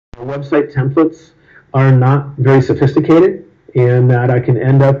website templates are not very sophisticated, and that I can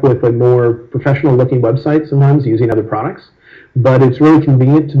end up with a more professional looking website sometimes using other products. But it's really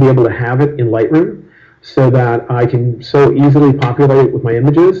convenient to be able to have it in Lightroom so that I can so easily populate it with my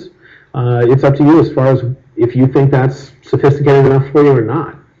images. It's up to you as far as if you think that's sophisticated enough for you or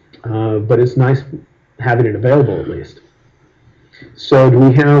not. But it's nice having it available at least. So do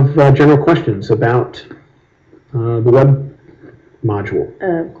we have general questions about the web module?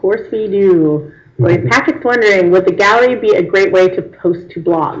 Of course we do. Well, Patrick's wondering, would the gallery be a great way to post to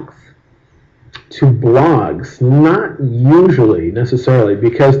blogs? To blogs, not usually necessarily,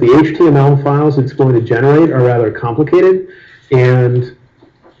 because the HTML files it's going to generate are rather complicated, and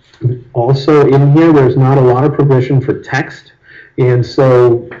also in here there's not a lot of provision for text, and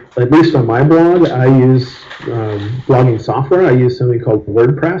so at least on my blog I use blogging software. I use something called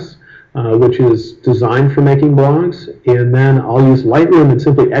WordPress, which is designed for making blogs, and then I'll use Lightroom and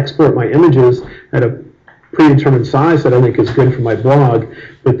simply export my images at a predetermined size that I think is good for my blog.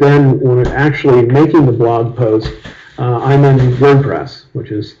 But then when I'm actually making the blog post, I'm in WordPress,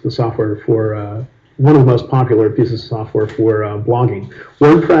 which is the software for one of the most popular pieces of software for blogging.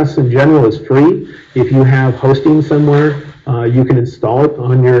 WordPress in general is free. If you have hosting somewhere, you can install it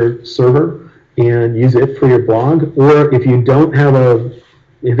on your server and use it for your blog. Or if you don't have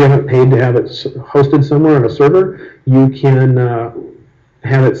if you haven't paid to have it hosted somewhere on a server, you can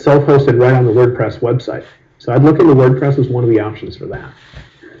have it self-hosted right on the WordPress website. So I'd look into WordPress as one of the options for that.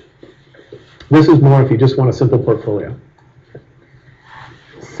 This is more if you just want a simple portfolio.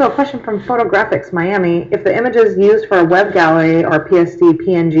 So a question from Photographics Miami. If the images used for a web gallery are PSD,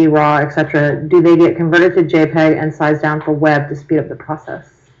 PNG, RAW, etc., do they get converted to JPEG and sized down for web to speed up the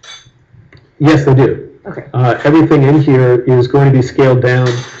process? Yes, they do. Okay. Everything in here is going to be scaled down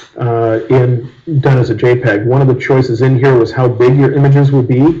done as a JPEG. One of the choices in here was how big your images will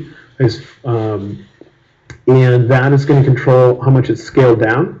be, and that is going to control how much it's scaled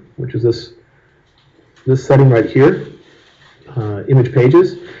down, which is this setting right here, image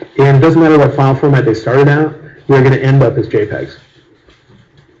pages. And it doesn't matter what file format they started out, they're going to end up as JPEGs.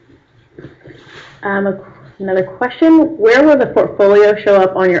 Another question, where will the portfolio show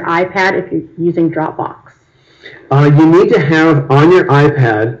up on your iPad if you're using Dropbox? You need to have on your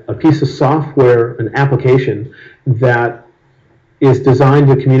iPad a piece of software, an application that is designed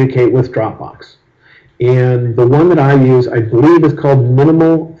to communicate with Dropbox. And the one that I use, I believe, is called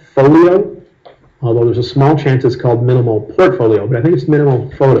Minimal Folio, although there's a small chance it's called Minimal Portfolio, but I think it's Minimal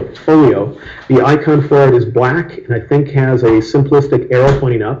Folio. The icon for it is black, and I think has a simplistic arrow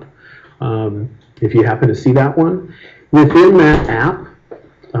pointing up, if you happen to see that one. Within that app,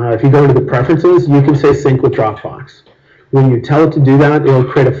 if you go into the preferences, you can say sync with Dropbox. When you tell it to do that, it'll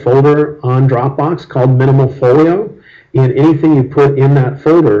create a folder on Dropbox called Minimal Folio, and anything you put in that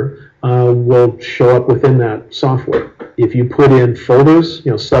folder will show up within that software. If you put in folders,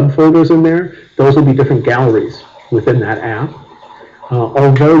 subfolders in there, those will be different galleries within that app.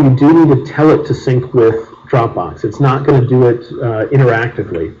 Although you do need to tell it to sync with Dropbox. It's not going to do it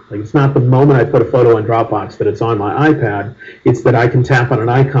interactively. Like, it's not the moment I put a photo on Dropbox that it's on my iPad. It's that I can tap on an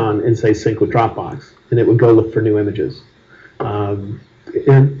icon and say sync with Dropbox, and it would go look for new images. And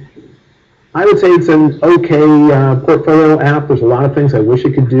I would say it's an okay portfolio app. There's a lot of things I wish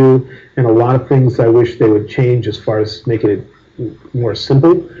it could do, and a lot of things I wish they would change as far as making it more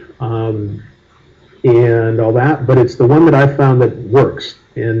simple and all that. But it's the one that I found that works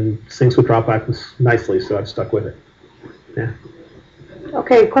and syncs with Dropbox nicely, so I've stuck with it. Yeah.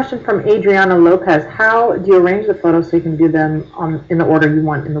 Okay, question from Adriana Lopez. How do you arrange the photos so you can do them in the order you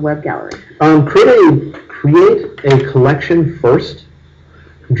want in the web gallery? Create a collection first.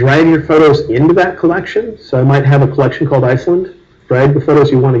 Drag your photos into that collection. So I might have a collection called Iceland. Drag the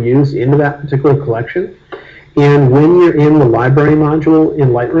photos you want to use into that particular collection. And when you're in the library module in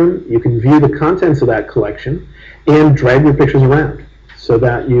Lightroom, you can view the contents of that collection and drag your pictures around so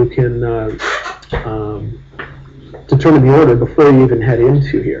that you can determine the order before you even head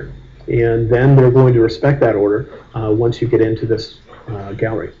into here. And then they're going to respect that order once you get into this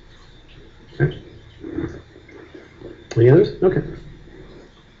gallery. Okay. Any others? Okay.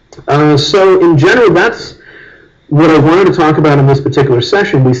 So in general, that's what I wanted to talk about in this particular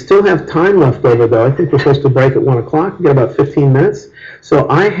session. We still have time left over, though. I think we're supposed to break at 1 o'clock. We've got about 15 minutes. So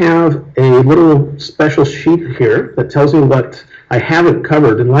I have a little special sheet here that tells me what I haven't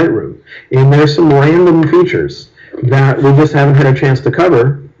covered in Lightroom. And there's some random features that we just haven't had a chance to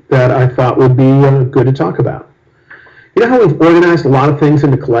cover that I thought would be good to talk about. You know how we've organized a lot of things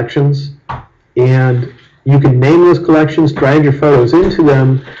into collections? And you can name those collections, drag your photos into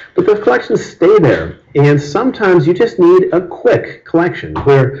them, but those collections stay there. And sometimes you just need a quick collection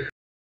where